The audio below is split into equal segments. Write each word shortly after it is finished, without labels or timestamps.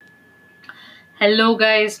Hello,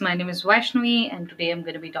 guys. My name is Vaishnavi, and today I'm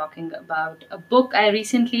going to be talking about a book I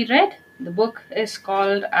recently read. The book is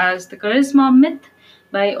called as The Charisma Myth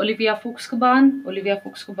by Olivia Fuchs-Caban. Olivia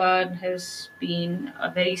Fuchs-Caban has been a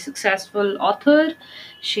very successful author.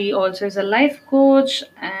 She also is a life coach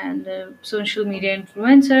and a social media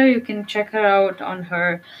influencer. You can check her out on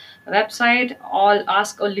her website,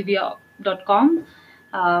 allaskolivia.com.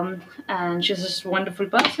 And she's just a wonderful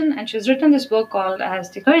person, and she's written this book called as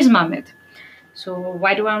The Charisma Myth. So,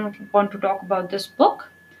 why do I want to talk about this book?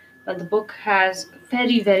 Well, the book has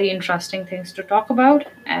very, very interesting things to talk about,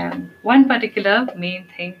 and one particular main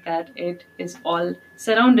thing that it is all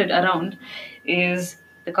surrounded around is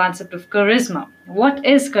the concept of charisma. What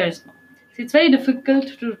is charisma? See, it's very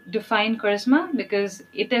difficult to define charisma because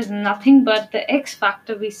it is nothing but the X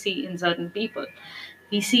factor we see in certain people.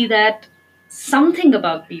 We see that something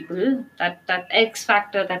about people, that X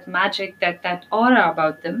factor, that magic, that aura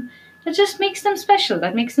about them, that just makes them special,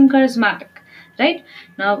 that makes them charismatic, right?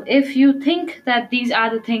 Now, if you think that these are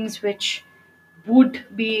the things which would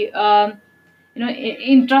be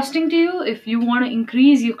interesting to you, if you want to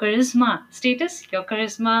increase your charisma status, your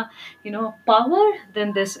charisma power,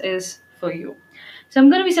 then this is for you. So I'm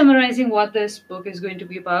going to be summarizing what this book is going to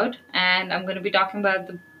be about, and I'm going to be talking about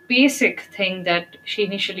the basic thing that she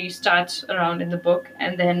initially starts around in the book,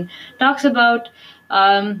 and then talks about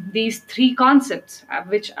these three concepts,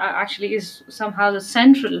 which are actually is somehow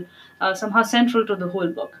central to the whole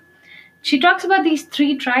book. She talks about these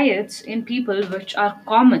three triads in people which are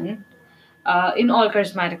common in all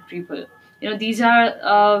charismatic people. These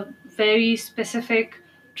are very specific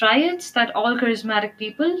triads that all charismatic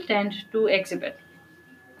people tend to exhibit.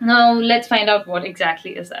 Now, let's find out what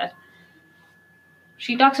exactly is that.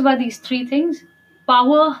 She talks about these three things: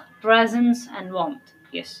 power, presence, and warmth.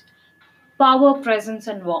 Yes, power, presence,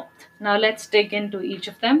 and warmth. Now, let's dig into each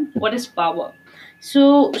of them. What is power?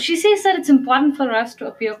 So, she says that it's important for us to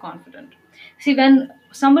appear confident. See, when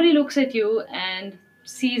somebody looks at you and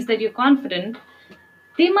sees that you're confident,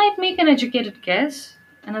 they might make an educated guess,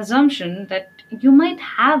 an assumption that you might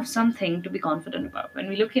have something to be confident about. When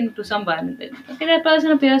we look into someone, and then, okay, that person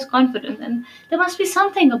appears confident, and there must be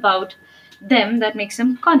something about them that makes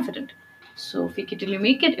them confident. So fake it till you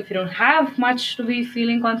make it. If you don't have much to be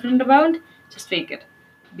feeling confident about, just fake it.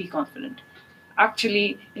 Be confident.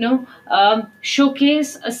 Actually,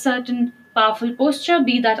 showcase a certain powerful posture,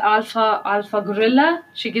 be that alpha gorilla.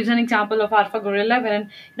 She gives an example of alpha gorilla, wherein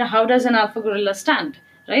how does an alpha gorilla stand,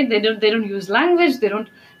 right? They don't use language, they don't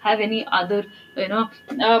have any other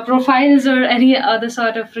profiles or any other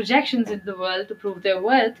sort of projections in the world to prove their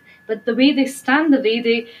worth, but the way they stand, the way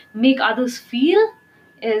they make others feel,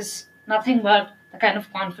 is nothing but the kind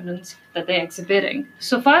of confidence that they're exhibiting.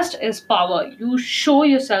 So, first is power. You show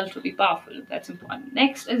yourself to be powerful. That's important.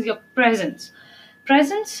 Next is your presence.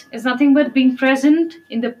 Presence is nothing but being present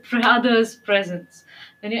in the other's presence.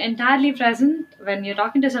 When you're entirely present, when you're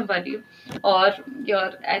talking to somebody, or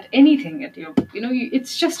you're at anything,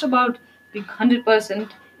 it's just about being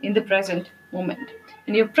 100% in the present moment.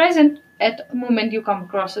 When you're present at a moment, you come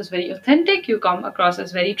across as very authentic, you come across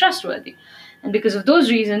as very trustworthy. And because of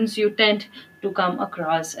those reasons, you tend to come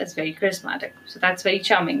across as very charismatic. So that's very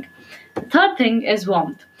charming. The third thing is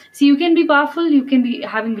warmth. See, you can be powerful, you can be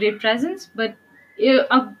having great presence, but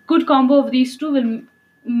a good combo of these two will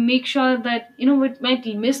make sure that it might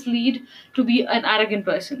mislead to be an arrogant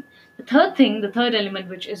person. The third element,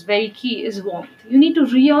 which is very key, is warmth. You need to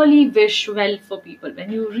really wish well for people.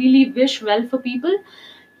 When you really wish well for people,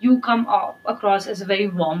 you come across as a very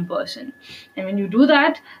warm person, and when you do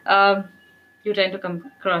that, you tend to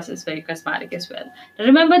come across as very charismatic as well. Now,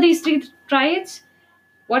 remember these three triads.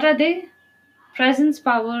 What are they? Presence,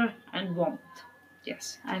 power, and warmth.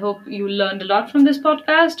 Yes, I hope you learned a lot from this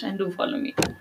podcast, and do follow me.